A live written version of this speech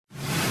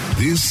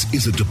This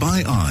is a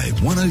Dubai Eye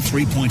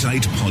 103.8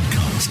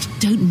 podcast.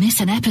 Don't miss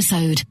an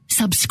episode.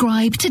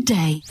 Subscribe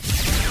today.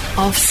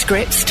 Off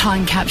Script's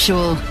Time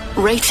Capsule.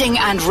 Rating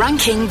and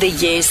ranking the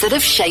years that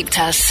have shaped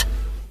us.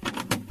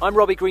 I'm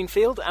Robbie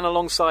Greenfield, and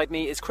alongside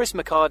me is Chris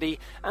McCarty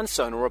and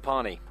Sonal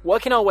Rapani.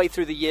 Working our way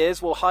through the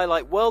years, we'll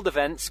highlight world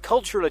events,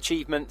 cultural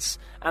achievements,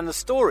 and the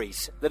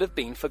stories that have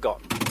been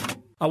forgotten.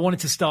 I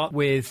wanted to start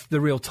with the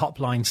real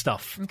top-line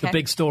stuff, the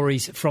big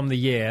stories from the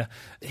year.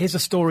 Here's a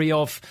story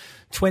of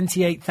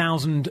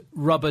 28,000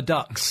 rubber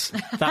ducks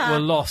that were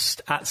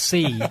lost at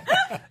sea.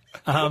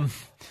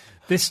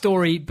 This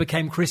story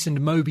became christened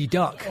Moby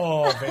Duck.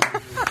 Oh, very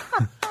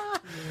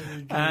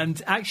good.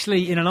 And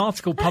actually, in an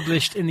article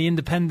published in the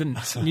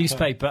Independent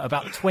newspaper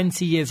about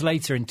 20 years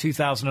later in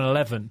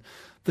 2011,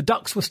 the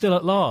ducks were still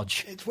at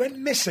large. It went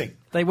missing.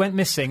 They went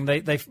missing.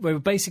 They were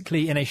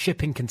basically in a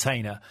shipping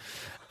container.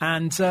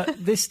 And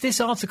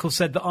this article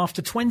said that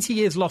after 20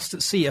 years lost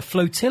at sea, a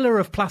flotilla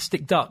of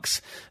plastic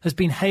ducks has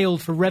been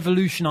hailed for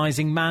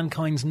revolutionising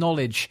mankind's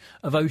knowledge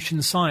of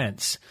ocean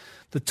science.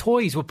 The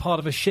toys were part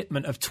of a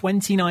shipment of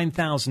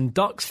 29,000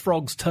 ducks,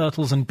 frogs,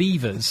 turtles and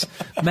beavers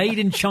made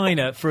in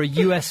China for a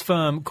US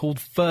firm called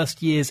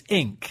First Years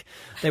Inc.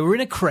 They were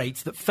in a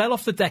crate that fell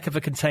off the deck of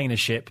a container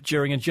ship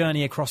during a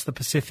journey across the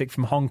Pacific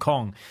from Hong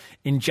Kong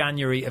in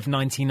January of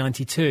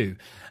 1992.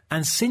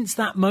 And since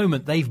that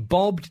moment, they've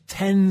bobbed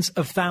tens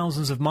of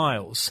thousands of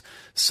miles.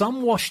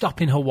 Some washed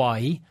up in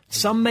Hawaii,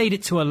 some made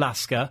it to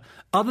Alaska,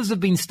 others have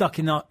been stuck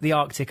in the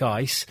Arctic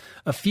ice,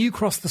 a few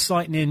crossed the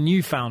site near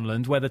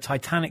Newfoundland where the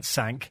Titanic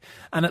sank,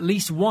 and at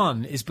least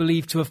one is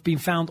believed to have been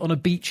found on a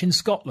beach in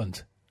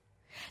Scotland.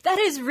 That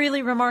is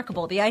really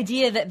remarkable. The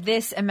idea that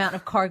this amount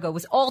of cargo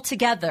was all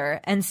together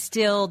and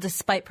still,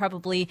 despite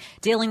probably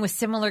dealing with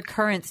similar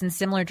currents in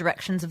similar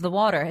directions of the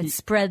water, had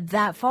spread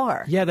that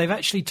far. Yeah, they've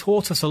actually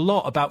taught us a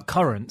lot about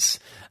currents,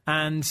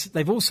 and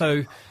they've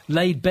also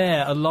laid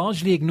bare a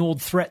largely ignored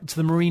threat to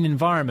the marine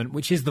environment,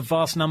 which is the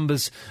vast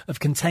numbers of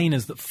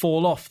containers that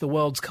fall off the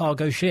world's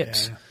cargo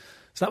ships. Yeah.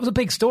 So that was a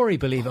big story,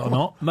 believe it or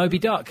not. Moby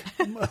Duck.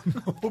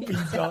 Moby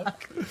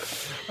Duck.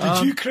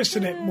 Did you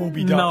christen it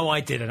Moby Duck? No, I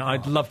didn't.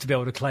 I'd love to be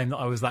able to claim that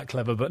I was that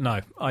clever, but no,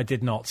 I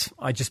did not.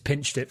 I just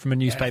pinched it from a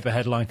newspaper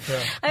headline.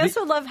 Yeah. I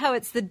also love how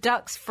it's the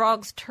ducks,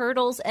 frogs,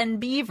 turtles, and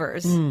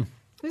beavers.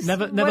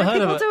 Never heard of it. What are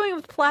people doing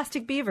with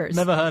plastic beavers?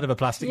 Never heard of a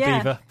plastic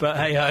beaver, but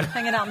hey-ho.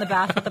 Hanging out in the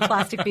bath with the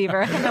plastic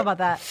beaver. I don't know about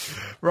that.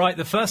 Right,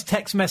 the first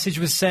text message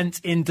was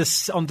sent on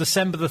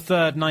December the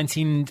 3rd,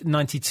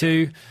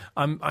 1992.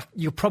 I'm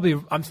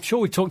sure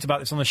we talked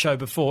about this on the show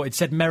before. It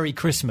said Merry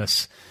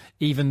Christmas,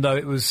 even though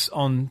it was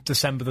on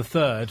December the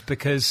 3rd,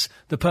 because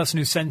the person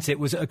who sent it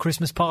was at a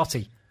Christmas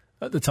party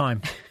at the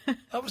time.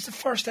 That was the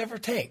first ever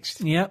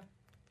text? Yep.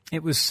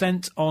 It was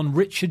sent on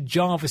Richard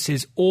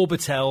Jarvis's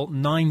Orbitel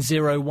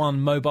 901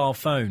 mobile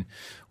phone,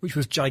 which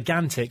was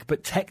gigantic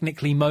but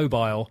technically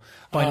mobile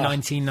by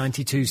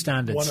 1992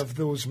 standards. One of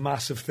those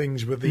massive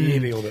things with the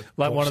aerial.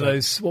 Like one of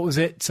those, what was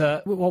it?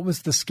 What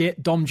was the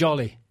skit? Dom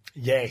Jolly.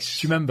 Yes.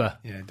 Do you remember?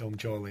 Yeah, Dom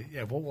Jolly.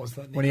 Yeah, what was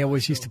that name? When he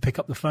always used to pick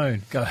up the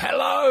phone, go,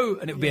 hello,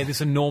 and it would be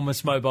this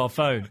enormous mobile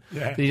phone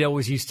that he'd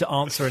always used to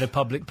answer in a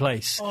public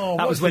place. Oh,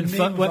 that was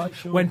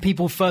when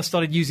people first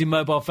started using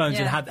mobile phones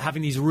and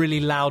having these really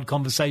loud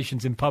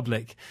conversations in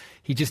public.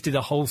 He just did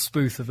a whole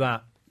spoof of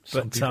that.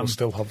 Some people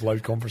still have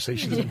loud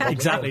conversations in public.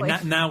 Exactly.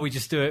 Now we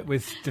just do it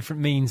with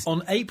different means.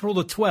 On April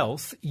the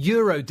 12th,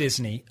 Euro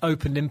Disney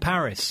opened in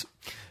Paris.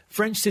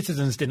 French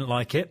citizens didn't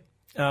like it.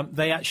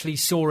 They actually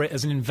saw it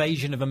as an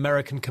invasion of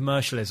American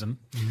commercialism.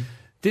 Mm-hmm.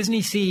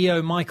 Disney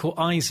CEO Michael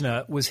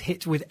Eisner was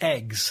hit with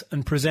eggs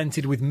and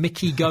presented with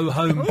Mickey Go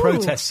Home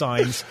protest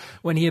signs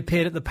when he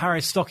appeared at the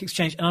Paris Stock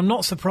Exchange. And I'm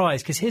not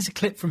surprised, because here's a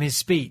clip from his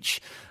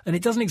speech, and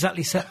it doesn't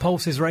exactly set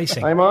pulses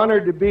racing. I'm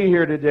honored to be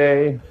here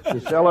today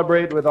to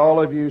celebrate with all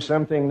of you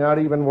something not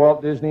even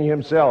Walt Disney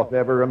himself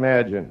ever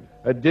imagined: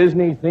 a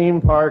Disney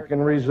theme park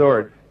and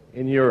resort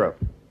in Europe.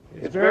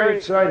 It's very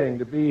exciting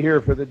to be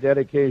here for the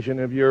dedication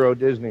of Euro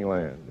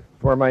Disneyland.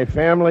 For my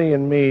family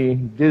and me,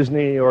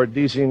 Disney, or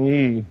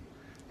Disney,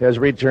 has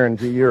returned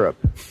to Europe.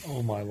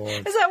 Oh, my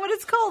Lord. Is that what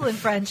it's called in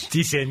French?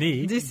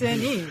 Disney.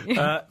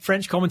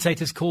 French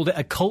commentators called it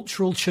a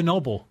cultural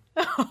Chernobyl.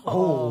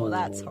 Oh,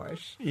 that's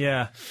harsh.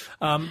 Yeah.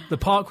 The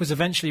park was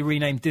eventually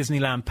renamed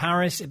Disneyland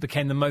Paris. It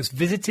became the most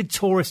visited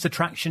tourist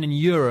attraction in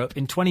Europe.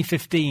 In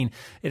 2015,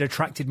 it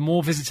attracted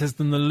more visitors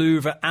than the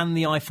Louvre and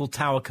the Eiffel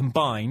Tower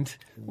combined,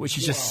 which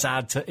is just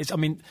sad to...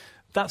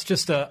 That's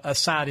just a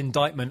sad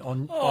indictment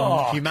on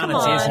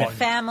humanity, isn't it?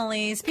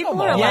 Families.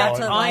 People are allowed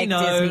to like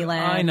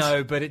Disneyland. I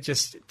know, but it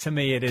just, to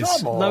me, it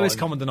is lowest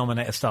common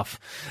denominator stuff.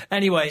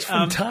 Anyway,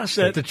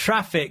 fantastic. The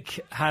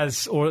traffic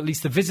has, or at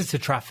least the visitor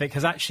traffic,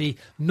 has actually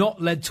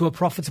not led to a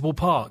profitable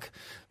park,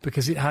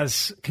 because it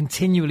has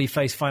continually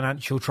faced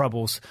financial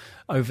troubles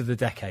over the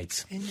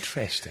decades.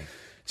 Interesting.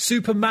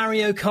 Super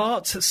Mario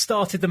Kart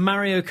started the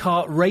Mario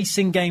Kart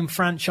racing game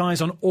franchise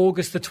on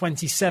August the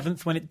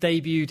 27th when it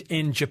debuted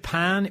in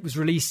Japan. It was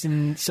released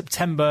in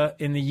September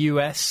in the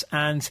US,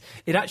 and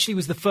it actually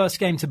was the first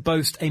game to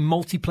boast a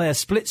multiplayer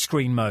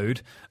split-screen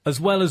mode,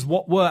 as well as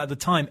what were, at the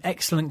time,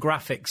 excellent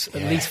graphics,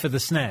 at least for the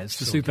SNES,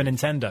 the Super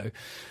Nintendo.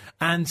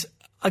 And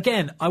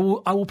again, I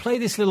will play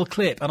this little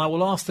clip, and I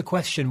will ask the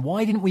question,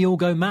 why didn't we all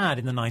go mad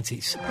in the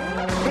 90s?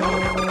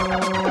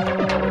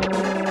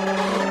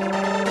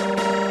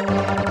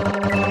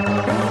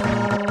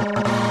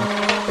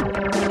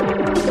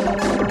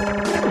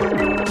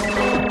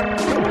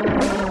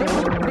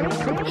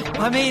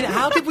 I mean,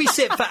 how did we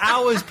sit for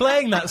hours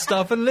playing that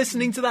stuff and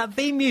listening to that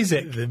theme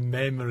music? The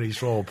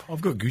memories, Rob.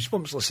 I've got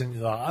goosebumps listening to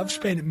that. I've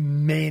spent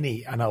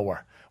many an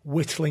hour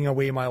whittling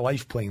away my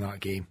life playing that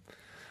game.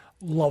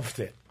 Loved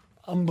it.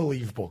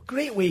 Unbelievable.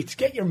 Great way to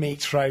get your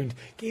mates round,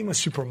 game of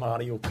Super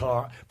Mario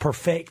Kart,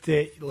 perfect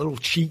it, little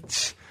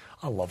cheats.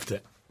 I loved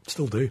it.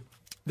 Still do.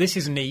 This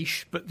is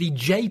niche, but the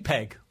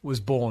JPEG was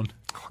born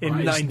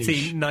in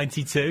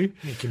 1992.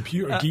 Any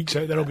computer geeks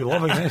out there will be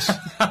loving this.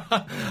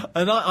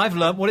 And I've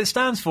learnt what it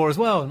stands for as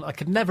well. I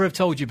could never have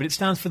told you, but it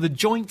stands for the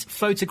Joint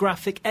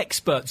Photographic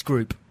Experts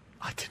Group.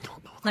 I did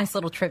not know that. Nice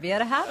little trivia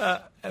to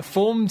have.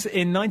 Formed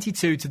in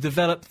 92 to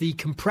develop the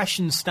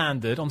compression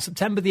standard. On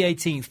September the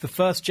 18th, the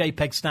first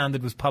JPEG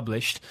standard was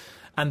published,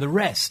 and the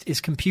rest is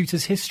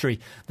computer's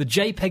history. The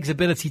JPEG's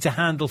ability to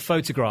handle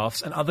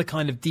photographs and other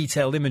kind of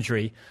detailed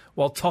imagery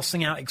while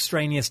tossing out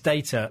extraneous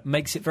data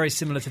makes it very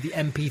similar to the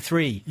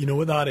MP3. You know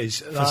what that is?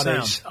 That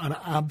is an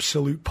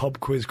absolute pub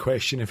quiz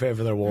question if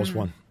ever there was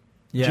one.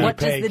 Yeah. What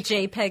does the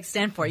JPEG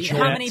stand for?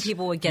 How many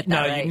people would get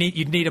that right?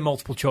 You'd need a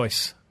multiple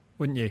choice,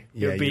 wouldn't you?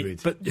 Yeah, you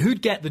would. But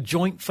who'd get the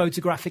Joint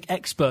Photographic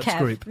Experts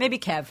Group? Maybe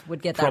Kev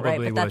would get that right,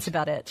 but that's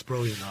about it. It's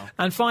brilliant now.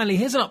 And finally,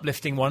 here's an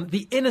uplifting one.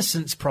 The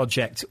Innocence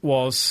Project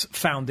was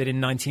founded in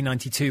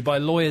 1992 by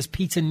lawyers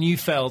Peter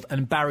Neufeld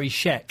and Barry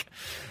Scheck.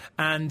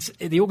 And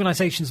the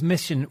organisation's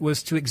mission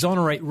was to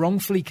exonerate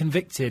wrongfully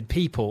convicted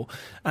people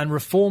and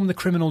reform the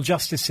criminal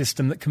justice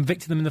system that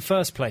convicted them in the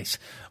first place.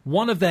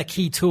 One of their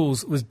key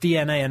tools was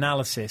DNA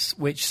analysis,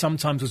 which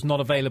sometimes was not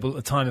available at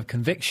the time of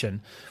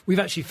conviction. We've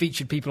actually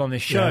featured people on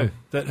this show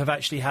that have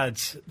actually had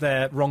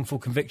their wrongful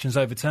convictions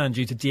overturned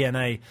due to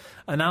DNA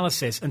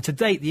analysis. And to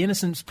date, the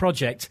Innocence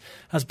Project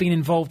has been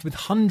involved with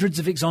hundreds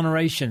of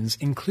exonerations,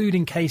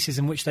 including cases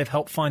in which they've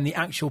helped find the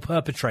actual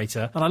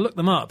perpetrator. And I looked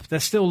them up. They're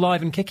still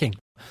live and kicking.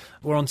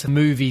 We're on to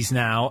movies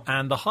now,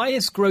 and the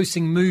highest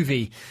grossing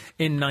movie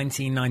in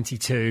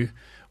 1992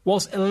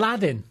 was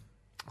Aladdin.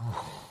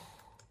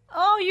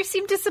 Oh, you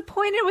seem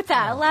disappointed with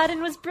that.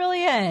 Aladdin was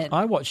brilliant.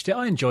 I watched it.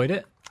 I enjoyed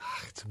it.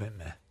 It's a bit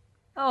meh.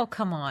 Oh,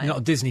 come on. You're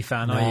not a Disney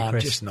fan, are you,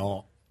 Chris? I'm just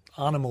not.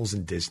 Animals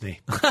and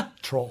Disney.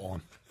 Trot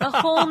on. A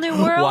whole new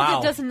world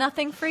Wow. that does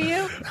nothing for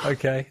you?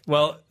 Okay.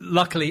 Well,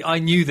 luckily, I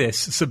knew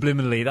this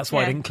subliminally. That's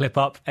why I didn't clip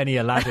up any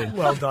Aladdin.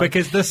 Well done.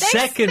 Because the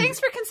second...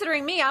 Thanks for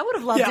considering me. I would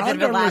have loved a bit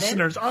and of our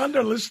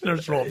Aladdin.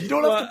 listeners, Rob. You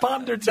don't have to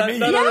pander to me.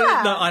 No,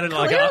 I didn't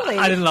like it.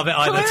 I didn't love it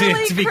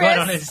either, to be quite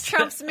honest.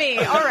 Trumps me.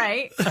 All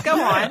right. Go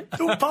on.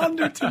 Don't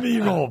pander to me,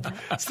 Rob.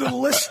 It's the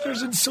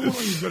listeners and so on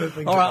you've got to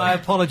think All right, I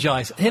about.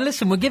 apologise. Here,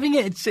 listen, we're giving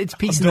it its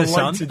piece I'm in the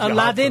sun. delighted you have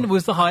Aladdin them.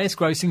 was the highest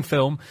grossing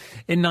film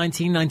in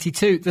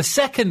 1992. The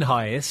second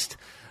highest,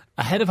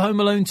 ahead of Home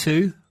Alone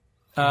 2,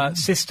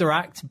 Sister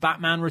Act,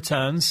 Batman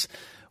Returns,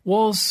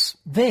 was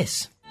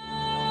this.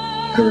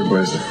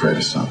 Everybody's afraid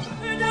of something.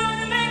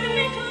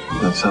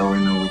 That's how we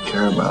know we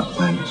care about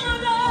things.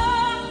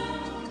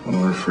 When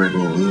we're afraid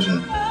we'll lose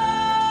it.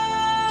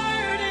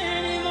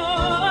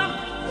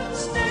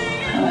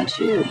 How about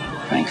you,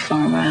 Frank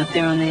Farmer, out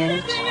there on the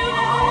edge?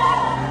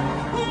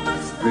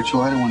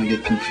 Rachel, I don't want to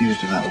get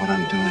confused about what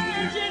I'm doing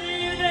here.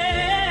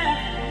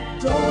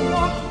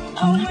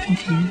 I'm not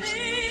confused.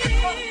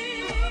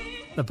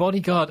 The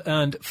Bodyguard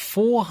earned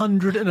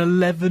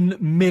 $411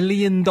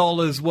 million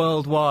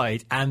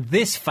worldwide, and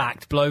this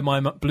fact blew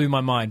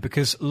my mind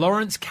because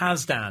Lawrence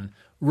Kasdan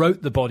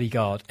wrote The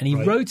Bodyguard, and he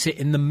wrote it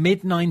in the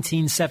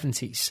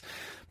mid-1970s,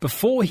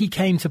 before he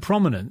came to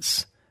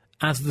prominence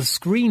as the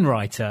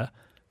screenwriter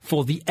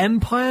for The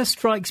Empire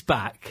Strikes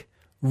Back,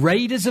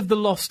 Raiders of the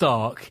Lost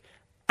Ark,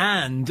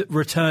 and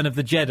Return of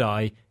the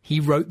Jedi. He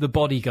wrote The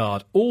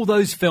Bodyguard. All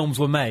those films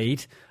were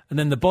made, and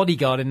then The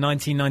Bodyguard in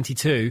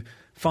 1992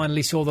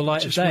 finally saw the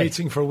light Just of day.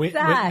 waiting for Whitney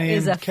That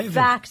is a and Kevin.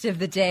 fact of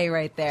the day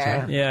right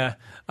there. Yeah.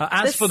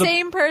 The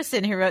same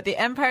person who wrote The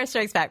Empire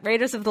Strikes Back,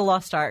 Raiders of the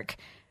Lost Ark,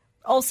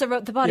 also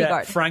wrote The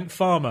Bodyguard. Frank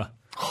Farmer.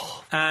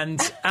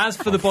 And as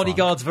for The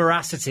Bodyguard's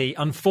veracity,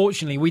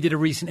 unfortunately, we did a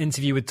recent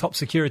interview with top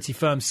security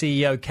firm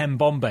CEO Ken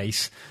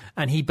Bombase,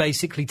 and he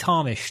basically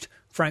tarnished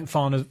Frank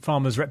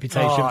Farmer's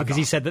reputation because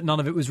he said that none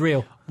of it was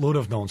real. Load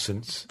of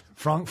nonsense.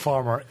 Frank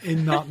Farmer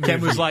in that movie.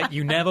 Ken was like,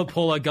 you never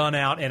pull a gun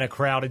out in a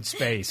crowded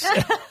space.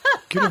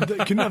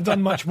 couldn't have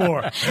done much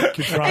more.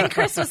 Could Frank. And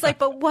Chris was like,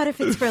 but what if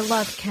it's for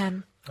love,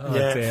 Ken?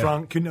 dear.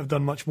 Frank couldn't have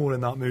done much more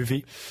in that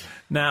movie.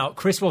 Now,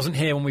 Chris wasn't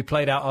here when we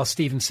played out our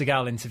Steven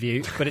Seagal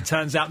interview, but it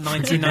turns out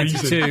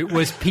 1992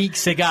 was peak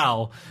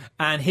Seagal,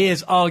 and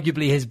here's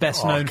arguably his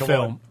best-known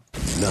film.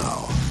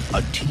 Now,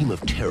 a team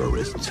of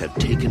terrorists have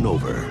taken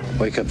over.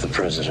 Wake up the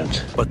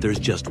president. But there's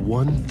just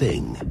one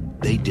thing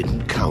they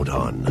didn't count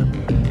on.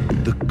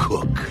 The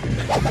cook.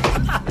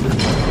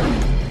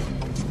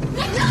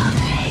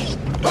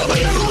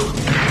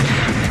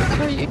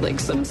 Are you like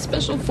some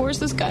special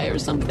forces guy or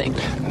something?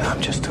 No,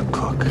 I'm just a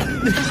cook.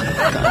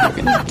 God,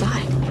 you're gonna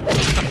die.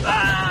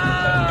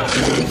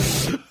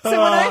 So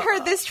when I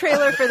heard this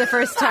trailer for the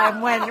first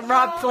time, when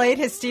Rob played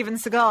his Steven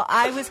Seagal,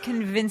 I was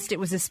convinced it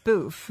was a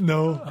spoof.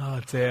 No.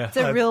 Oh, dear. It's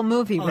a real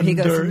movie where he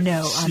goes,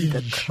 no, I'm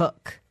the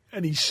cook.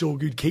 And he's so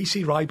good.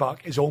 Casey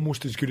Ryback is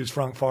almost as good as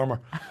Frank Farmer.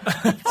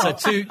 So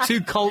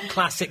two cult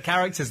classic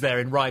characters there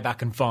in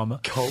Ryback and Farmer.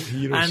 Cult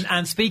heroes.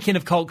 And speaking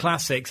of cult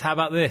classics, how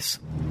about this?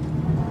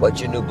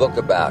 What's your new book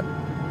about?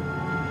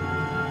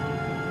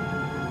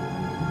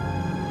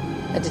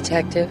 A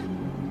detective.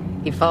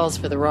 He falls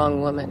for the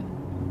wrong woman.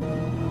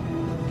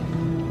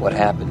 What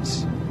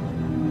happens?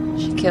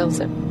 She kills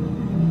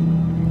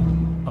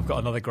him. I've got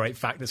another great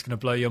fact that's going to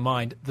blow your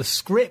mind. The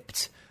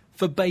script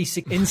for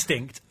Basic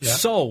Instinct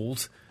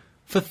sold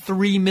for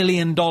 $3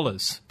 million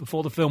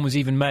before the film was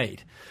even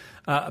made.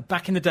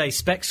 Back in the day,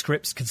 spec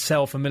scripts could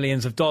sell for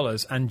millions of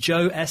dollars, and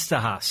Joe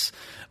Esterhazy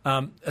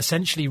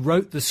essentially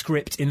wrote the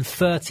script in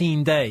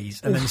 13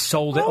 days and then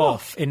sold it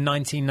off in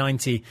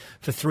 1990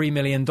 for $3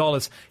 million.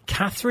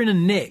 Catherine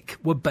and Nick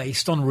were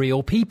based on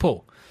real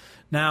people.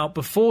 Now,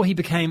 before he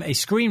became a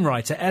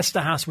screenwriter,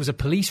 Esterhazy was a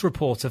police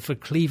reporter for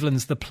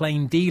Cleveland's The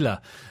Plain Dealer.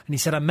 And he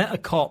said, I met a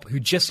cop who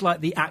just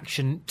liked the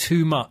action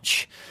too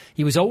much.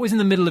 He was always in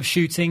the middle of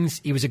shootings.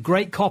 He was a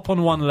great cop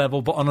on one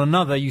level, but on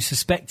another, you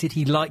suspected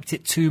he liked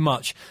it too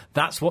much.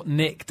 That's what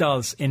Nick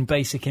does in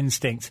Basic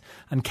Instinct.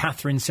 And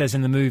Catherine says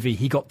in the movie,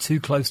 he got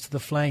too close to the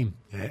flame.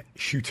 Yeah,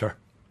 shooter,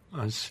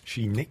 as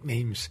she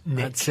nicknames Nick.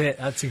 That's it.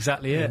 That's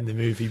exactly it. In the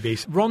movie,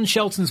 basically. Ron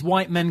Shelton's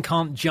White Men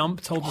Can't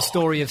Jump told the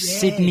story of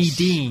Sidney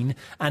Dean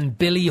and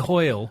Billy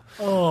Hoyle,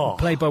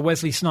 played by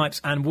Wesley Snipes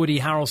and Woody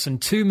Harrelson,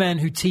 two men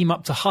who team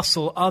up to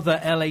hustle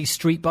other LA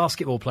street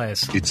basketball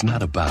players. It's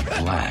not about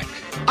black.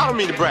 I don't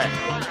mean to brag,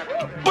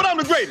 but I'm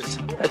the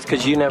greatest. That's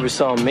because you never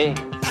saw me.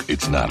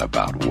 It's not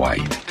about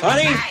white.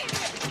 Honey,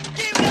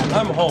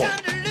 I'm home.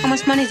 How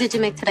much money did you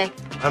make today?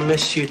 I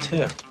missed you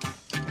too.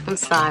 I'm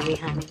sorry,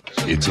 honey.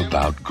 It's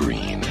about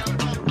green.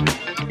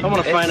 I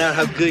want to find out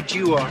how good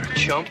you are,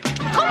 chump.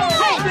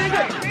 I'm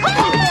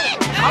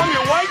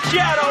your white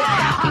shadow.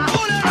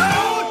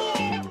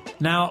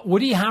 Now,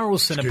 Woody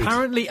Harrelson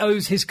apparently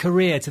owes his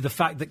career to the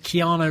fact that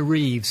Keanu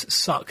Reeves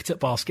sucked at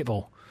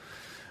basketball.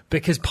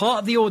 Because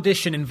part of the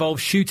audition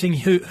involved shooting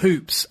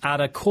hoops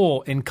at a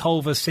court in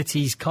Culver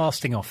City's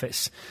casting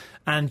office.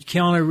 And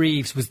Keanu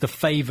Reeves was the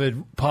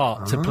favoured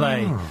part to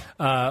play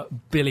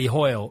Billy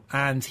Hoyle,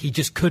 and he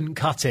just couldn't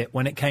cut it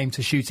when it came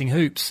to shooting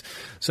hoops.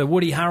 So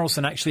Woody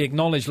Harrelson actually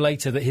acknowledged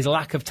later that his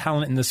lack of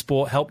talent in the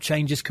sport helped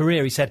change his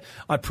career. He said,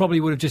 I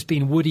probably would have just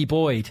been Woody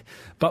Boyd,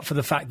 but for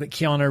the fact that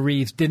Keanu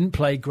Reeves didn't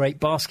play great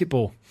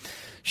basketball.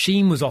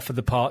 Sheen was offered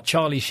the part,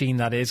 Charlie Sheen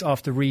that is,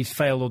 after Reeves'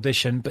 failed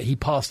audition, but he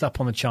passed up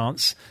on the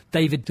chance.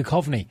 David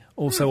Duchovny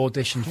also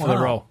auditioned for the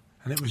role.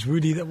 And it was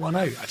Woody that won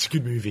out. That's a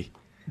good movie.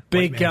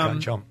 Big White Men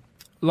Can't Jump.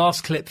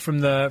 Last clip from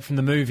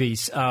the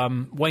movies.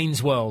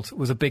 Wayne's World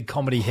was a big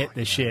comedy hit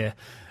this year.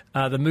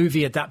 The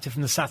movie adapted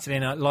from the Saturday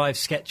Night Live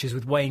sketches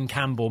with Wayne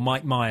Campbell,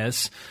 Mike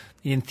Myers,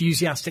 the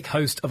enthusiastic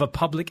host of a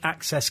public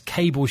access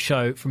cable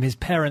show from his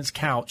parents'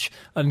 couch,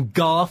 and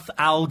Garth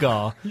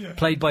Algar,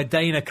 played by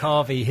Dana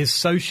Carvey, his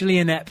socially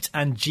inept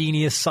and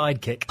genius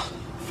sidekick.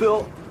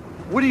 Phil,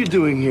 what are you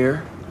doing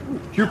here?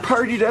 You're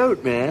partied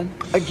out, man.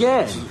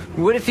 Again.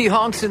 What if he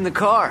honks in the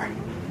car?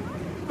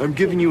 I'm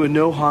giving you a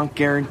no-honk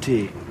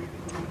guarantee.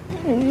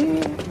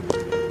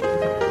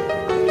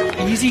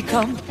 Easy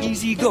come,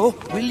 easy go.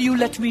 Will you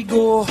let me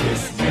go?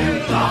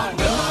 Bismillah.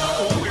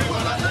 No, we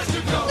will not let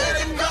you go.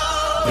 Let him go.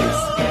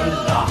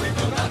 Bismillah. We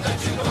will not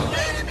let you go.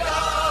 Let him go.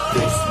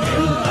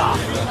 Bismillah.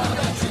 We will not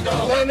let you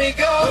go. Let me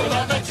go. We will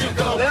not let you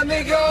go. Let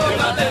me go. We will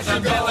not let you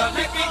go. Let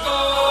me go.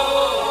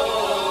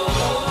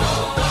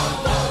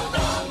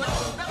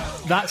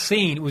 That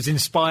scene was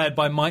inspired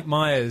by Mike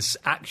Myers'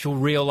 actual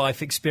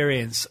real-life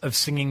experience of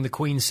singing the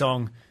Queen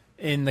song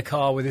in the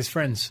car with his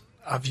friends.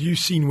 Have you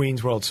seen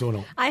Wayne's World,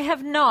 Sonal? I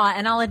have not,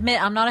 and I'll admit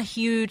I'm not a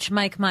huge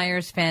Mike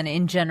Myers fan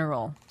in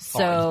general.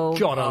 So,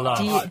 gotta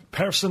love.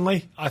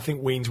 Personally, I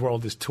think Wayne's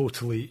World is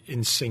totally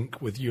in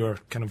sync with your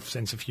kind of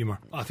sense of humour.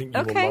 I think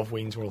you will love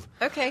Wayne's World.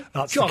 Okay.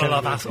 That's gotta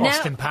love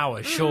Austin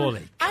Powers,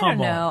 surely. I don't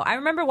know. I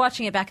remember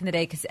watching it back in the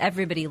day because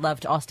everybody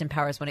loved Austin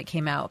Powers when it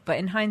came out, but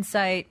in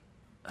hindsight,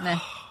 nah.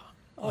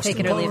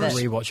 Take it or leave it.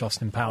 Rewatch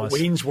Austin Powers.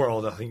 Wayne's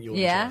World, I think you'll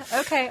enjoy.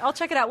 Okay, I'll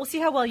check it out. We'll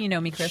see how well you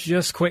know me, Chris.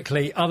 Just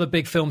quickly, other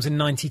big films in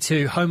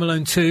 92. Home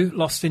Alone 2,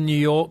 Lost in New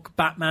York,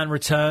 Batman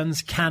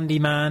Returns,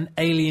 Candyman,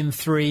 Alien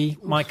 3,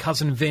 My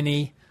Cousin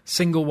Vinny,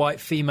 single white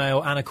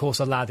female, and of course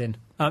Aladdin.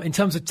 In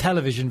terms of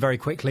television, very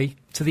quickly,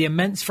 to the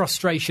immense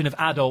frustration of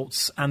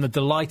adults and the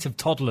delight of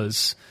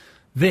toddlers,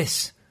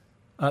 this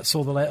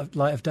saw the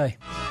light of day.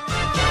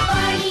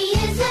 Barney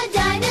is a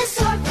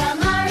dinosaur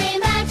from our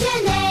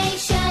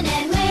imagination,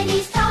 and when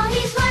he's tall,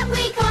 he's what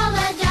we call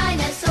a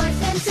dinosaur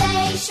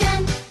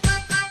sensation.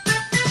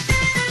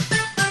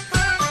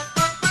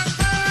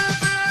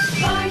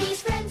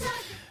 Barney's friends are...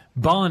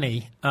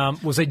 Barney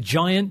was a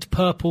giant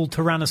purple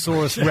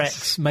Tyrannosaurus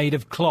Rex made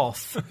of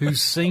cloth who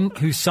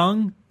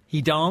sung,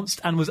 he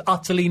danced, and was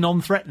utterly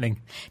non-threatening.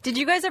 Did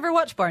you guys ever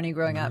watch Barney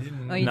growing up?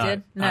 Oh, you No,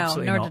 did? No,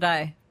 absolutely nor not. did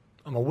I.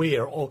 I'm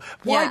aware. Why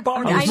Yeah.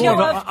 Barney? I know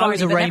of I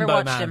was a Barney, but never Rainbow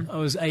watched man. him. I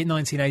was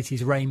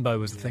 1980s Rainbow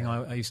was the thing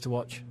I used to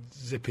watch.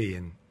 Zippy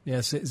and...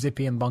 Yeah,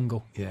 Zippy and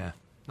Bungle. Yeah,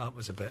 that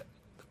was a bit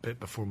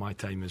before my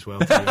time as well,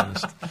 to be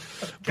honest.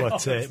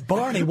 But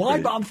Barney,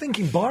 why? But I'm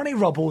thinking Barney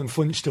Rubble and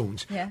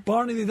Flintstones. Yeah.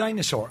 Barney the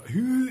dinosaur.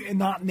 Who in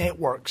that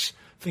network's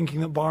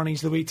thinking that Barney's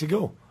the way to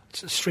go?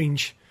 It's a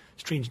strange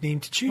name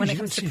to choose. When it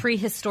comes to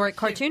prehistoric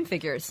cartoon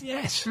figures.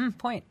 Yes.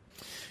 Point.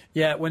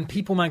 Yeah, when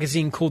People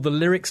magazine called the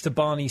lyrics to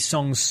Barney's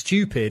songs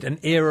stupid, an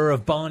era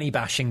of Barney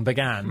bashing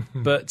began.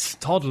 But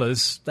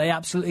toddlers, they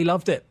absolutely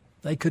loved it.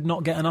 They could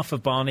not get enough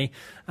of Barney,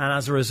 and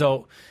as a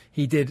result,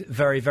 he did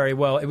very, very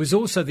well. It was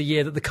also the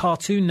year that the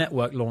Cartoon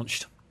Network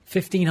launched.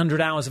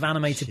 1,500 hours of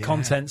animated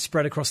content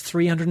spread across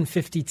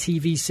 350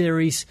 TV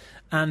series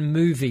and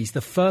movies.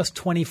 The first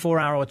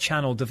 24-hour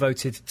channel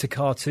devoted to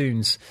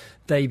cartoons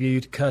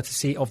debuted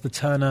courtesy of the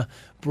Turner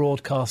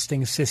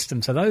Broadcasting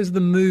System. So those are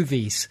the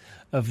movies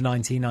of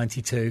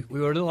 1992. We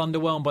were a little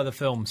underwhelmed by the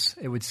films,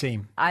 it would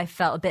seem. I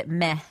felt a bit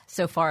meh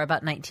so far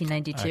about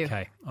 1992.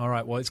 Okay, all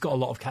right. Well, it's got a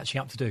lot of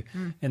catching up to do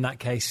in that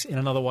case, in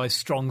an otherwise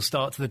strong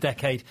start to the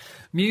decade.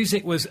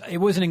 Music was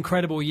an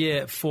incredible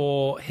year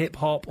for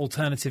hip-hop,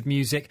 alternative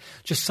music.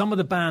 Just some of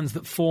the bands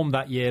that formed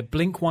that year: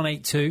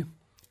 Blink-182,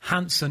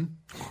 Hanson,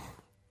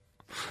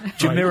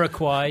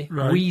 Jamiroquai,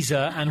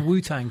 Weezer, and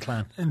Wu-Tang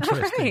Clan.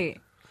 Interesting.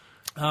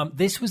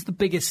 This was the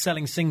biggest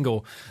selling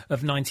single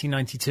of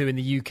 1992 in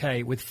the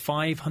UK, with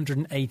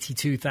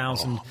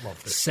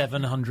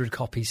 582,700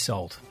 copies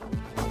sold.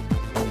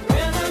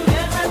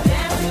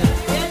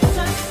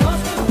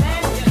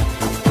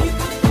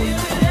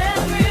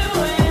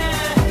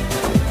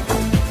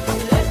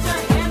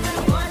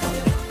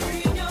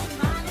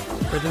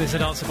 Rhythm is a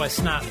Dancer by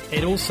Snap.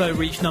 It also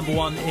reached number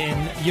one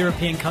in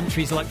European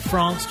countries like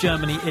France,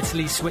 Germany,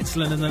 Italy,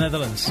 Switzerland and the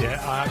Netherlands.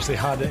 Yeah, I actually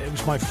had it. It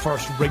was my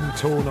first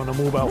ringtone on a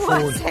mobile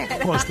phone.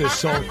 Was this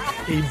song.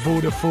 A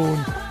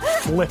Vodafone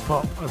Flip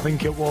Up, I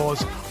think it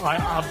was.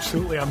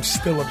 I'm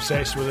still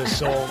obsessed with this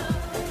song.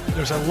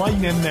 There's a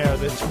line in there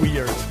that's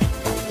weird,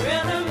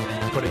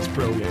 but it's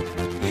brilliant.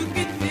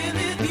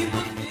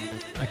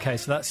 Okay,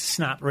 so that's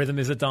Snap, Rhythm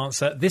is a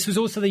Dancer. This was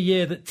also the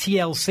year that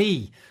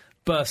TLC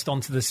burst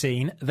onto the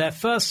scene. Their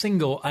first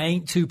single, I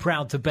Ain't Too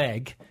Proud to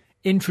Beg,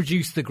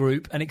 introduced the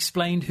group and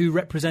explained who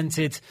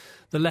represented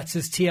the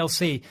letters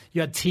TLC. You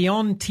had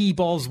Tion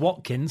T-Boz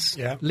Watkins,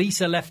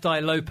 Lisa Left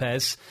Eye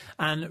Lopez,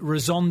 and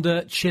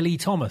Rosonda Chili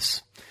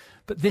Thomas.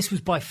 But this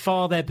was by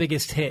far their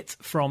biggest hit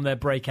from their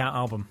breakout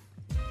album.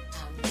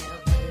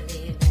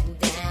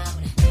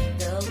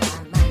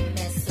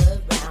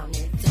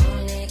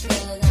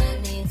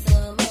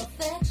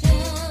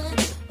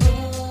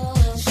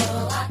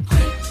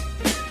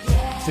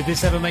 Did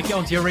this ever make it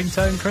onto your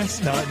ringtone, Chris?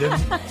 No, it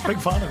didn't. Big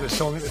fan of this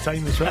song at the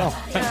time as well.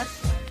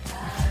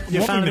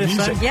 You're a fan of this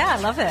song? Yeah, I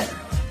love it.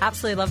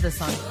 Absolutely love this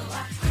song.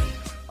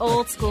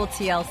 Old school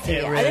TLC.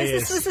 It really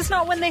is. Was this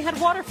not when they had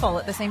Waterfall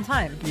at the same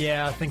time?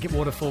 Yeah, I think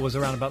Waterfall was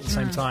around about the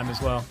same time as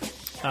well.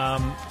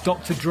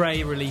 Dr.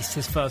 Dre released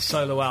his first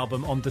solo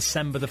album on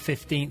December the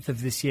 15th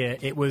of this year.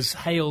 It was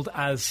hailed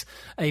as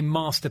a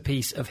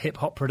masterpiece of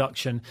hip-hop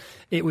production.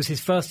 It was his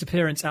first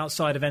appearance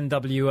outside of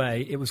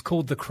NWA. It was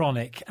called The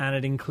Chronic, and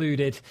it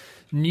included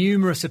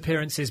numerous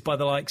appearances by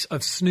the likes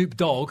of Snoop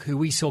Dogg, who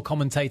we saw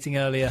commentating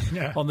earlier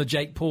on the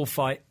Jake Paul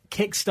fight,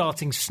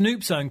 kick-starting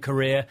Snoop's own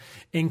career,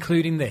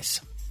 including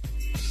this.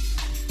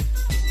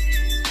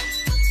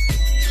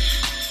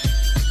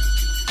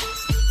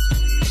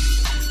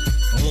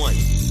 One,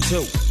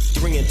 two,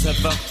 three into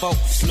the four.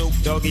 Snoop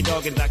Doggy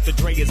Dogg and Dr.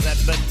 Dre is at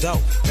the door.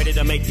 Ready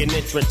to make an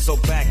entrance, so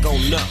back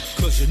on up.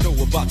 Cause you know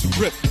we're about to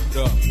rip it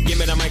up. Give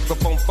me the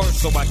microphone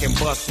first so I can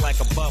bust like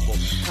a bubble.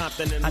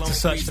 Had to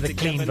search for the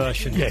clean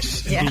version.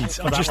 Yes, indeed.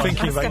 I'm just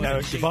thinking right now,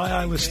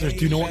 Dubai listeners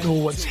do not know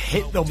what's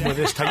hit them with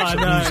this type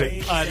of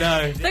music. I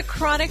know. The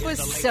Chronic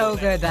was so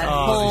good. That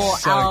whole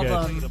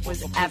album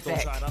was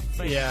epic.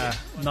 Yeah,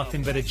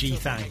 nothing but a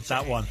G-thang,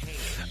 that one.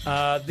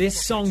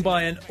 This song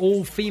by an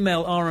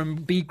all-female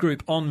R&B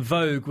group, On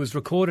Vogue, was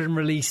recorded and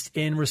released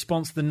in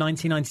response to the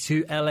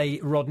 1992 LA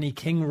Rodney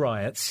King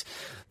riots.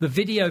 The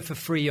video for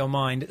Free Your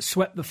Mind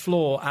swept the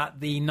floor at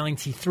the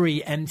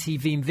 93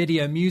 MTV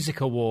Video Music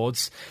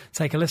Awards.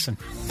 Take a listen.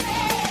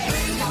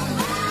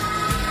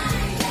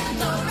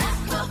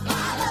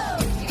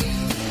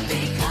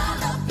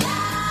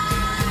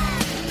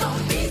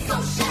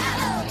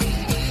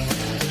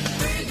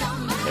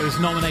 It was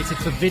nominated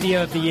for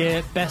Video of the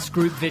Year, Best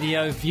Group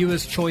Video,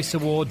 Viewers' Choice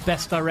Award,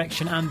 Best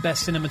Direction and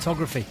Best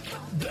Cinematography.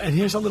 And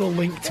here's a little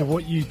link to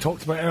what you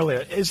talked about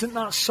earlier. Isn't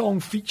that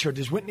song featured?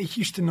 Does Whitney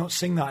Houston not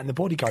sing that in The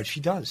Bodyguard? She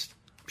does.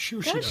 I'm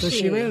sure she does. Does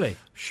she really?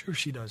 Sure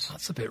she does.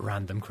 That's a bit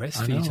random,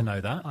 Chris, for you to know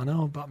that. I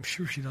know, but I'm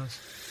sure she does.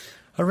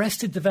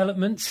 Arrested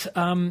Development,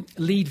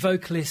 lead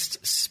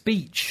vocalist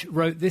Speech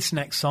wrote this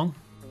next song.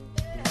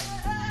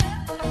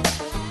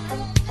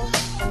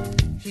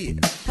 Here,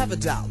 have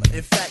 $1.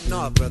 In fact,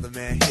 no, brother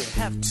man, here,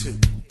 have $2.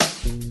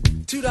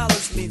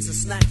 $2 means a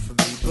snack for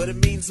me, but it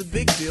means a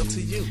big deal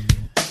to you.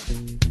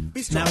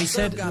 Now, he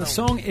said the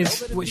song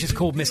is, which is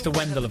called Mr.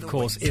 Wendell, of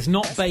course, is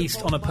not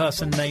based on a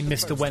person named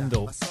Mr.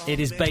 Wendell. It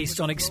is based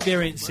on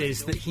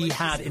experiences that he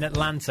had in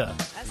Atlanta,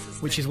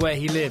 which is where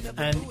he lived,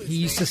 and he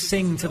used to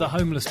sing to the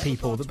homeless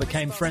people that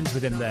became friends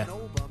with him there.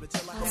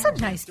 That's a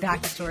nice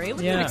backstory.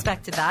 Wouldn't have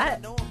expected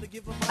that.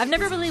 I've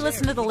never really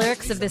listened to the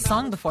lyrics of this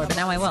song before, but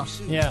now I will.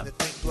 Yeah.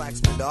 Blacks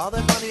spend all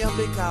their money on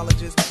big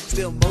colleges.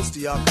 Still, most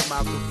of y'all come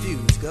out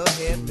confused. Go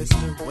ahead,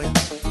 Mr.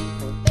 Wendell.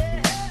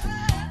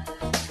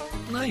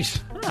 Nice.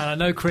 And I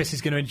know Chris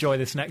is going to enjoy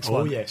this next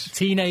one. Oh, yes.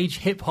 Teenage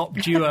hip-hop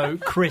duo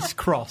Criss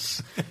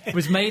Cross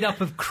was made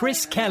up of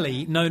Chris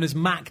Kelly, known as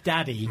Mac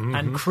Daddy,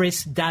 and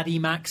Chris Daddy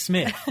Mac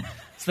Smith.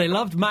 So they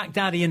loved Mac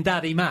Daddy and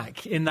Daddy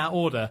Mac in that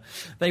order.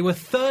 They were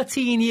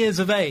 13 years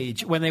of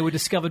age when they were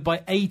discovered by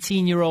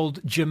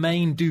 18-year-old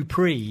Jermaine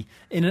Dupri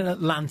in an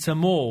Atlanta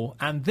mall,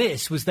 and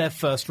this was their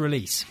first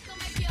release.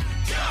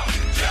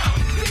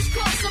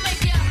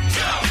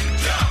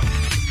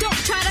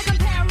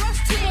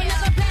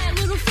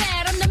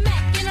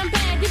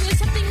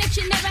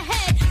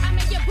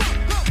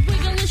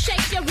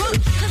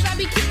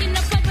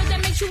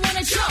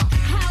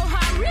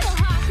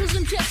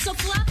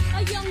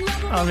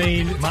 I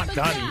mean, Mac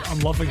Daddy, I'm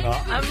loving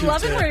that. I'm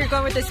loving where you're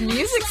going with this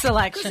music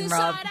selection,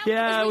 Rob.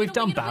 Yeah, we've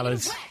done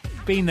ballads.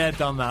 Been there,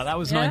 done that. That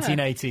was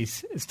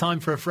 1980s. It's time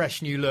for a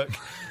fresh new look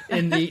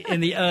in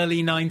the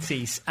early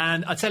 90s.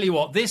 And I tell you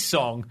what, this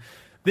one,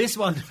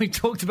 we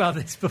talked about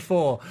this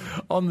before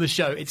on the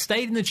show. It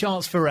stayed in the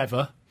charts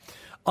forever.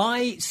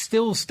 I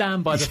still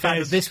stand by the fact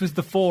that this was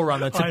the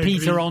forerunner to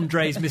Peter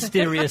Andre's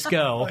Mysterious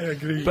Girl. I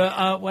agree. But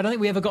I don't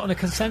think we ever got on a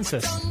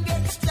consensus.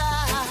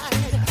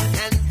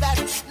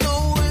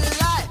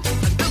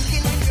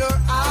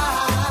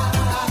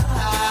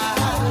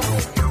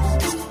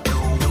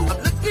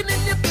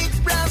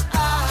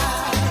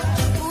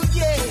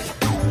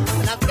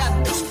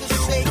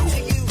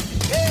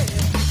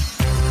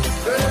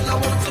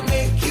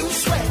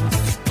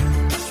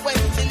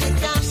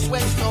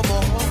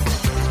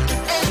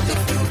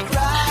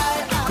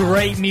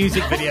 Great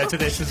music video to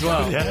this as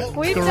well. Yeah.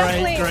 We've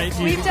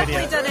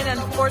definitely done an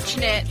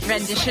unfortunate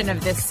rendition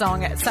of this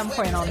song at some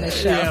point on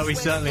this show. Yeah, we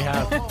certainly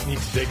have. Need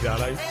to dig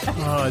that out.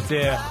 Oh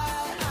dear.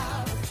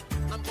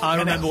 I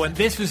remember when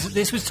this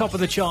was top of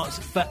the charts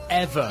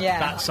forever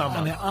that summer.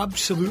 And it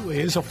absolutely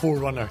is a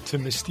forerunner to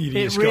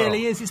Mysterious Girl. It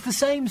really is. It's the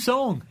same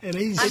song. It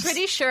is. I'm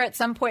pretty sure at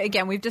some point,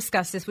 again, we've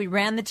discussed this, we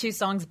ran the two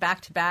songs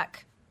back to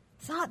back.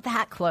 It's not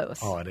that close.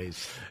 Oh, it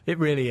is. It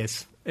really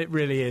is. It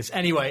really is.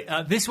 Anyway,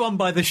 this one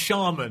by The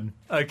Shaman,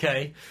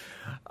 okay?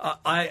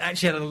 I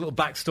actually had a little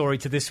backstory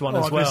to this one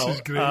as well. This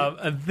is great.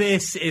 And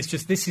this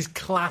is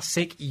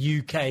classic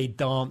UK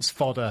dance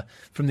fodder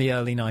from the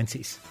early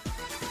 90s.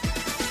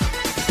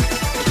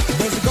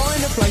 There's a guy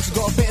in the place who's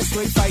got a bit of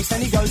sweet face,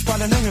 and he goes by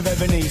the name of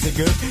Ebenezer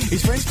Good.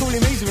 His friends call him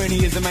Easer, and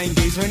he is the main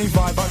geezer, and he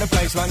vibe out the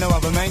place like no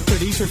other man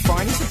could. He's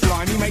refined, he's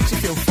sublime, he makes you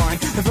feel fine.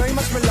 They're very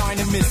much maligned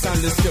and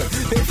misunderstood.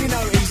 But if you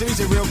know Easer, he's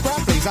a real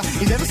crowd pleaser.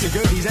 He's ever so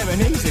good, he's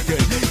Ebenezer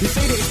Good. You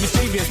see that he's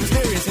mischievous,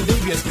 mysterious and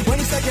devious. When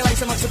he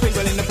circulates amongst the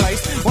people in the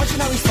place, once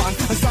you know he's fun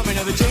and something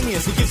of a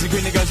genius, he gives a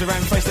grin that goes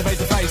around face to face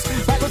to face.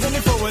 Backwards and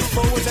then forwards,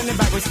 forwards and then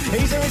backwards.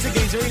 Easer is a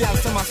geezer, he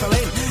loves to muscle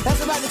in.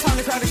 That's about the time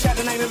the crowd will shout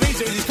the name of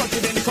Easer, and he's clutched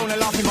in the corner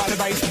laughing by the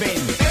bass bin.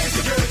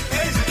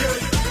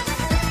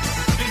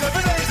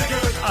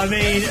 I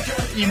mean,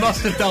 you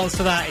must have danced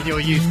to that in your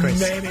youth,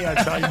 Chris. Many a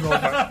time,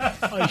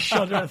 Robert. I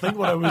shudder to think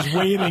what I was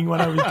wearing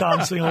when I was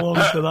dancing along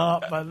to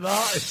that, but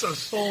that is a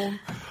song.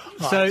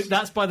 So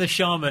that's by The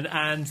Shaman,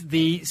 and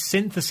the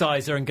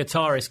synthesizer and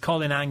guitarist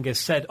Colin Angus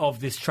said of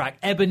this track,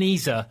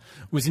 Ebenezer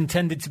was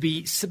intended to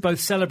be both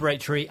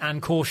celebratory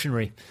and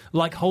cautionary,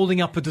 like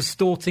holding up a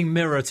distorting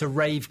mirror to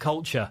rave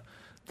culture.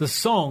 The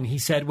song, he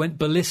said, went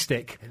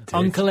ballistic.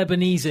 Uncle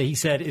Ebenezer, he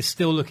said, is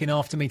still looking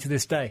after me to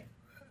this day.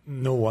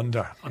 No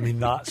wonder. I mean,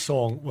 that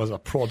song was a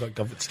product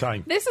of its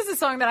time. This is a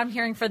song that I'm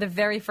hearing for the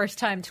very first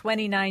time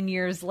 29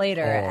 years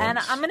later, and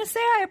I'm going to say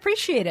I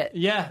appreciate it.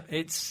 Yeah,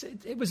 it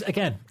was,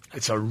 again,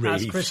 it's a rave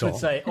as Chris song. would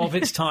say, of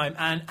its time.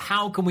 And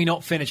how can we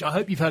not finish? I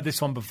hope you've heard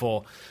this one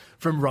before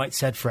from Right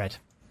Said Fred.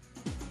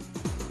 I'm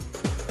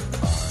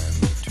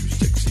too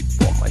sexy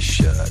for my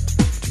shirt.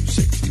 Too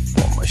sexy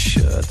for my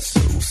shirt. So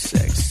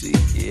sexy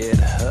it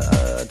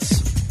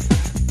hurts.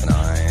 And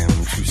I'm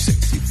too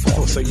sexy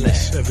for sing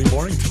this every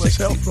morning to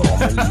myself, Rob.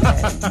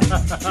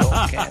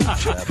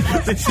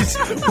 This is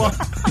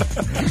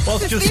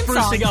whilst you're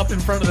sprucing up in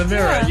front of the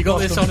mirror. You got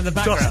this on in the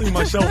background. Dusting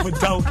myself with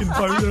talcum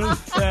powder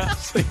and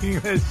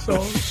singing this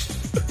song.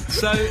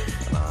 So,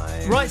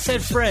 Right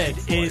Said Fred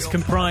is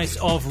comprised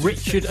of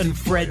Richard and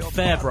Fred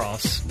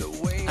Fairbrass,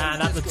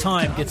 and at the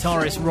time,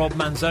 guitarist Rob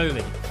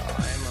Manzoli.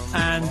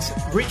 And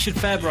Richard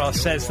Fairbrass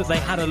says that they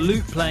had a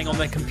loop playing on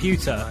their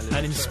computer,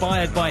 and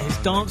inspired by his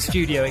dance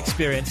studio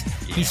experience,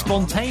 he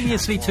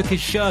spontaneously took his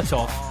shirt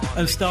off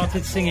and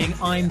started singing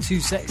 "I'm Too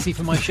Sexy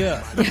for My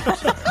Shirt."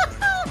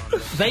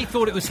 They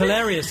thought it was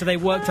hilarious, so they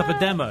worked up a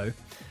demo.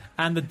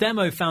 And the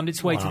demo found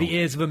its way to the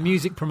ears of a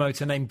music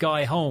promoter named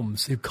Guy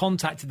Holmes, who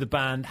contacted the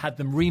band, had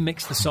them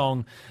remix the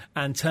song,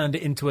 and turned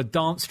it into a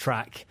dance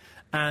track.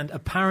 And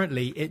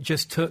apparently it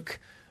just took,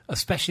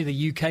 especially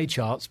the UK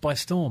charts, by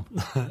storm.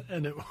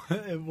 And it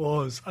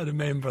was. I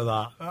remember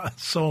that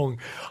song.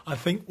 I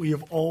think we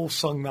have all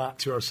sung that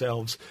to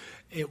ourselves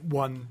at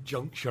one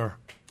juncture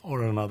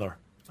or another.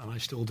 And I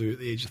still do at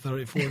the age of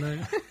 34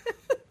 now.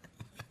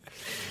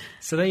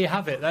 So there you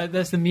have it.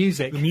 There's the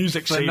music. The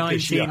music for saved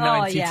this year.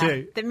 1992. Oh,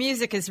 yeah. The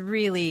music is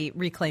really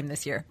reclaimed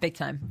this year, big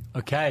time.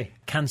 Okay.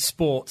 Can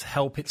sport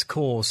help its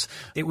cause?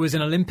 It was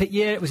an Olympic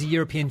year. It was a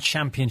European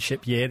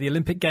Championship year. The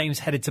Olympic Games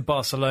headed to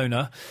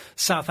Barcelona.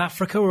 South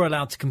Africa were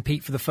allowed to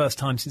compete for the first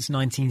time since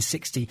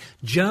 1960.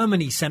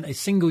 Germany sent a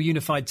single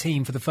unified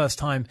team for the first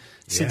time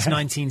since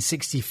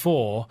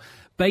 1964.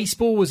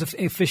 Baseball was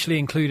officially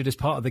included as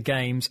part of the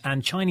Games,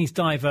 and Chinese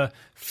diver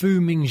Fu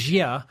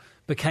Mingjia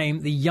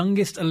became the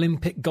youngest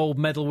Olympic gold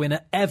medal winner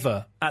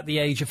ever at the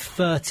age of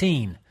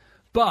 13.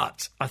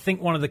 But I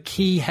think one of the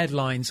key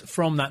headlines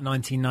from that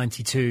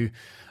 1992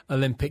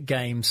 Olympic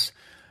Games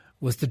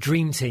was the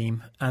Dream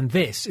Team, and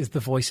this is the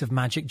voice of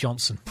Magic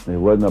Johnson. It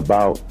wasn't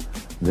about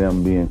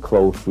them being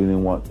close. We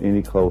didn't want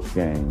any close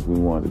games. We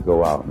wanted to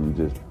go out and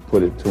just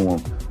put it to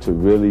them to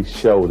really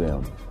show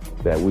them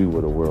that we were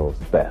the world's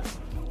best.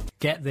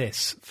 Get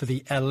this, for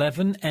the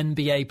 11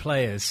 NBA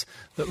players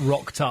that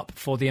rocked up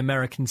for the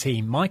American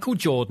team: Michael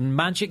Jordan,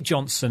 Magic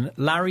Johnson,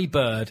 Larry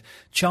Bird,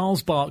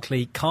 Charles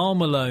Barkley, Karl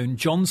Malone,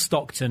 John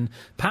Stockton,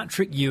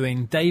 Patrick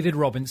Ewing, David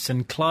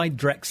Robinson, Clyde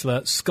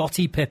Drexler,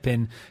 Scottie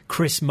Pippen,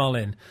 Chris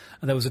Mullin.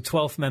 And there was a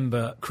 12th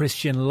member,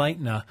 Christian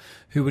Laettner,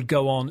 who would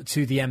go on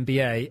to the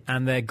NBA,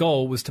 and their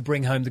goal was to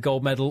bring home the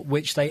gold medal,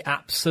 which they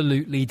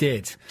absolutely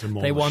did.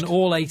 Demolished. They won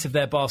all 8 of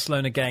their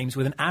Barcelona games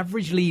with an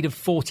average lead of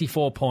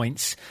 44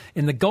 points.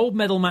 In the gold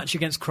medal match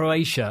against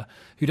Croatia,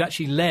 who'd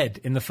actually led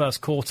in the first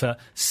quarter,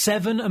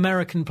 7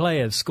 American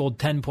players scored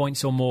 10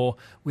 points or more,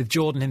 with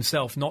Jordan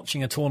himself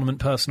notching a tournament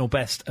personal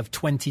best of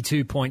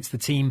 22 points. The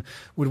team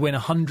would win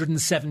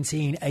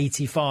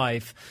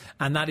 117-85,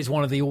 and that is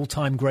one of the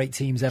all-time great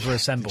teams ever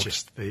assembled.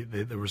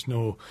 There was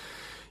no,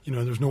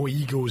 there's no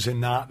egos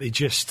in that. They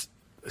just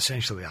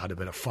essentially had a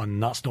bit of fun.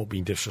 That's not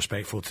being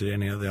disrespectful to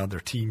any of the other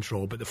teams,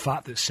 Rob, but the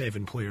fact that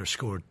 7 players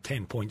scored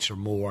 10 points or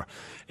more,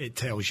 it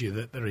tells you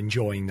that they're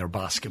enjoying their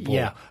basketball.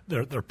 Yeah.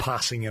 They're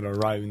passing it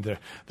around.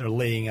 They're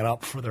laying it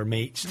up for their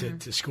mates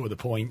to score the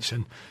points,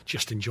 and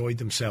just enjoyed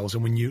themselves.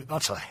 And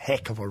that's a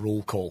heck of a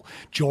roll call.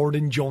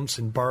 Jordan,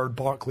 Johnson, Bird,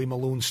 Barkley,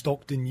 Malone,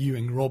 Stockton,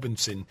 Ewing,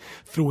 Robinson,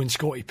 throw in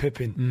Scottie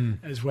Pippen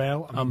as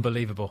well.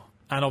 Unbelievable.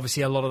 And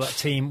obviously a lot of that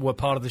team were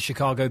part of the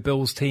Chicago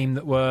Bulls team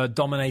that were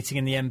dominating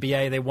in the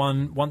NBA. They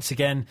won once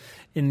again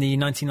in the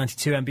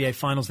 1992 NBA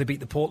Finals. They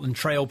beat the Portland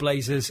Trail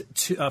Blazers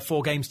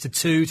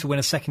 4-2 to win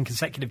a second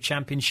consecutive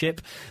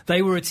championship.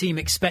 They were a team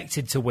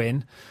expected to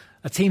win.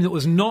 A team that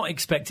was not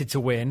expected to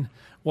win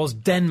was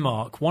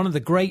Denmark, one of the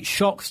great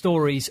shock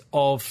stories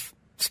of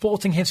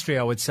sporting history,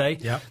 I would say.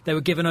 Yeah. They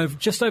were given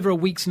just over a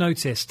week's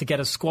notice to get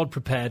a squad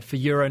prepared for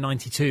Euro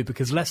 92,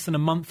 because less than a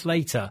month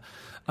later,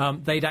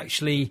 they'd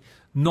actually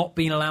not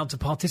been allowed to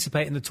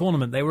participate in the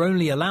tournament. They were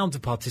only allowed to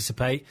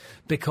participate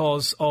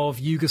because of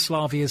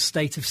Yugoslavia's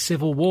state of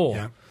civil war.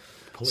 Yeah.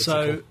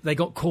 So they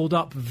got called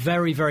up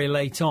very, very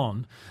late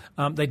on.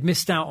 They'd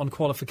missed out on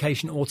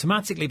qualification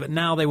automatically, but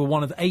now they were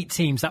one of 8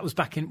 teams. That was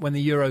back when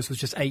the Euros was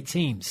just 8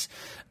 teams.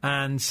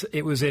 And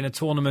it was in a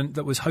tournament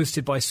that was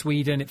hosted by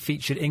Sweden. It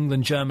featured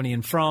England, Germany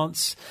and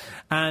France.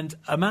 And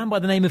a man by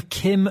the name of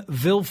Kim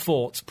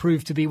Vilfort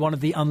proved to be one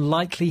of the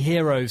unlikely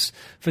heroes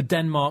for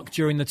Denmark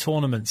during the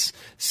tournaments.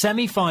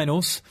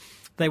 Semi-finals,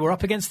 they were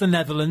up against the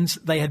Netherlands.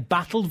 They had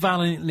battled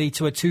valiantly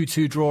to a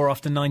 2-2 draw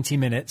after 90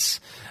 minutes.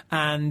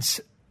 And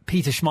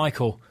Peter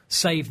Schmeichel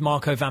saved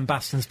Marco van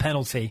Basten's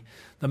penalty,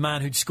 the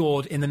man who'd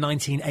scored in the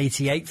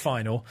 1988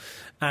 final.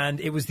 And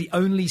it was the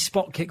only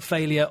spot kick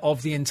failure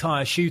of the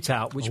entire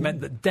shootout, which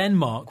meant that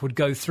Denmark would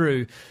go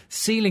through,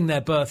 sealing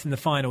their berth in the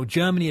final.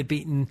 Germany had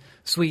beaten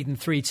Sweden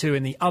 3-2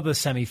 in the other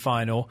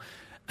semi-final.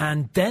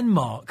 And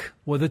Denmark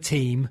were the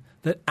team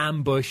that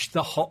ambushed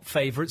the hot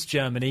favourites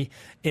Germany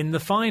in the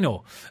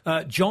final.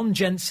 John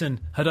Jensen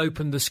had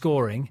opened the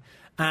scoring,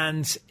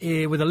 and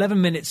with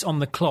 11 minutes on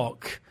the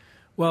clock,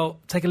 well,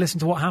 take a listen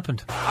to what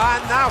happened.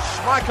 And now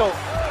Schmeichel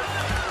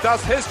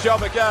does his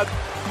job again,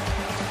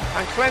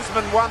 and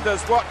Klinsmann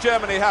wonders what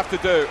Germany have to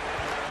do.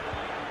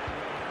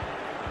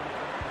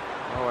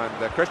 Oh,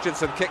 and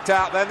Christensen kicked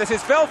out then. This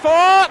is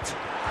Vilfort!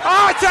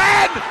 Oh, it's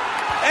in!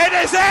 It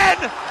is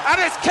in! And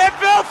it's Kim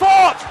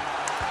Vilfort!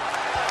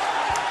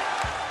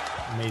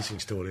 Amazing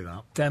story,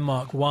 that.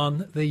 Denmark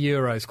won the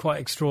Euros.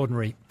 Quite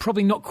extraordinary.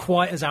 Probably not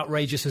quite as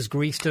outrageous as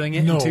Greece doing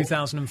it in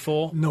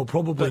 2004. No,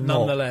 probably but not.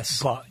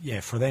 Nonetheless. But,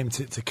 yeah, for them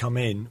to come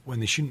in when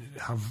they shouldn't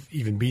have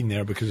even been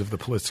there because of the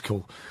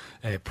political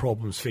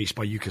problems faced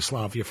by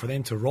Yugoslavia, for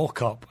them to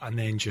rock up and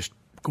then just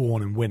go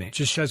on and win it.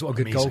 Just shows what a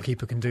good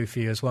goalkeeper can do for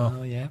you as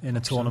well in a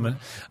tournament.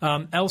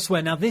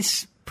 Elsewhere, now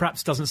this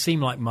perhaps doesn't seem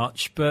like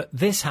much, but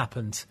this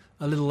happened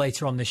a little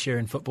later on this year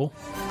in football.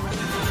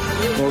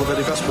 All the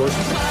very best, boys.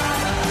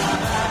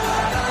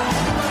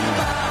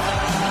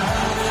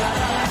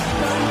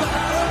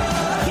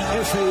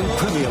 FA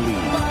Premier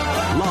League,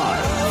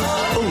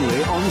 live,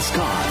 only on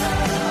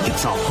Sky.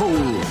 It's a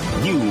whole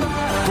new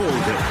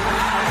ballgame.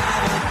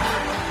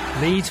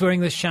 Leeds were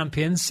English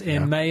champions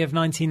in May of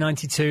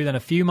 1992. Then a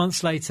few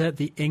months later,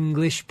 the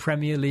English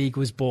Premier League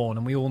was born,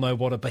 and we all know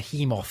what a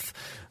behemoth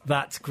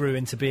that grew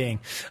into being.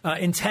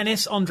 In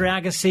tennis, Andre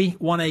Agassi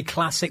won a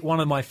classic, one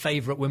of my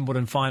favourite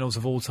Wimbledon finals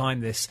of all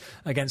time, this,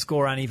 against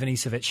Goran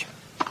Ivanisevic.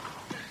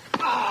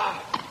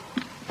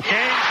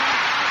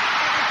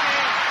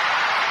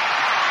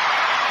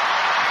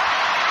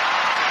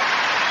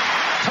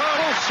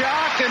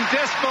 Shock and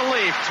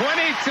disbelief.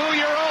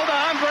 22-year-old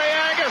Andre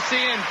Agassi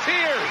in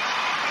tears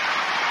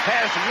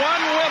has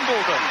won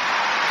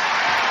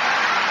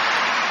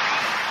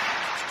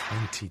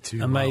Wimbledon.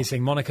 22.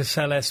 Amazing. Wow. Monica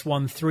Seles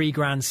won 3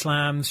 Grand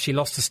Slams. She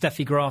lost to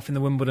Steffi Graf in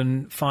the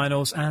Wimbledon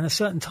finals. And a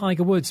certain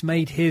Tiger Woods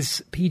made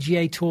his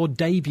PGA Tour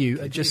debut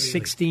at just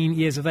 16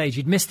 years of age.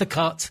 He'd missed the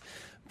cut,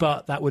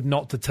 but that would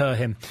not deter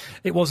him.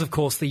 It was, of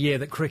course, the year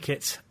that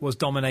cricket was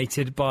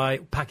dominated by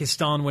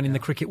Pakistan winning the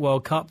Cricket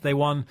World Cup. They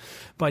won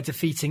by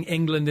defeating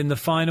England in the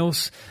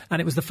finals.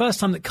 And it was the first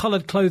time that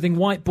coloured clothing,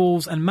 white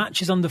balls and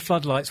matches under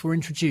floodlights were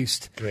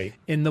introduced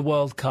in the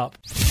World Cup.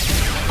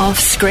 Off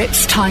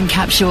Script's Time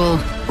Capsule.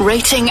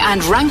 Rating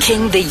and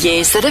ranking the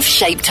years that have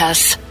shaped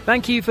us.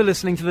 Thank you for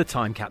listening to The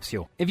Time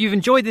Capsule. If you've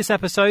enjoyed this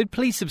episode,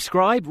 please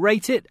subscribe,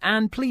 rate it,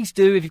 and please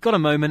do, if you've got a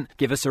moment,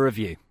 give us a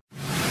review.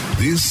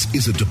 This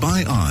is a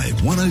Dubai Eye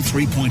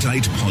 103.8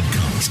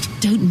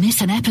 podcast. Don't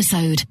miss an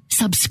episode.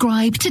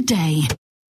 Subscribe today.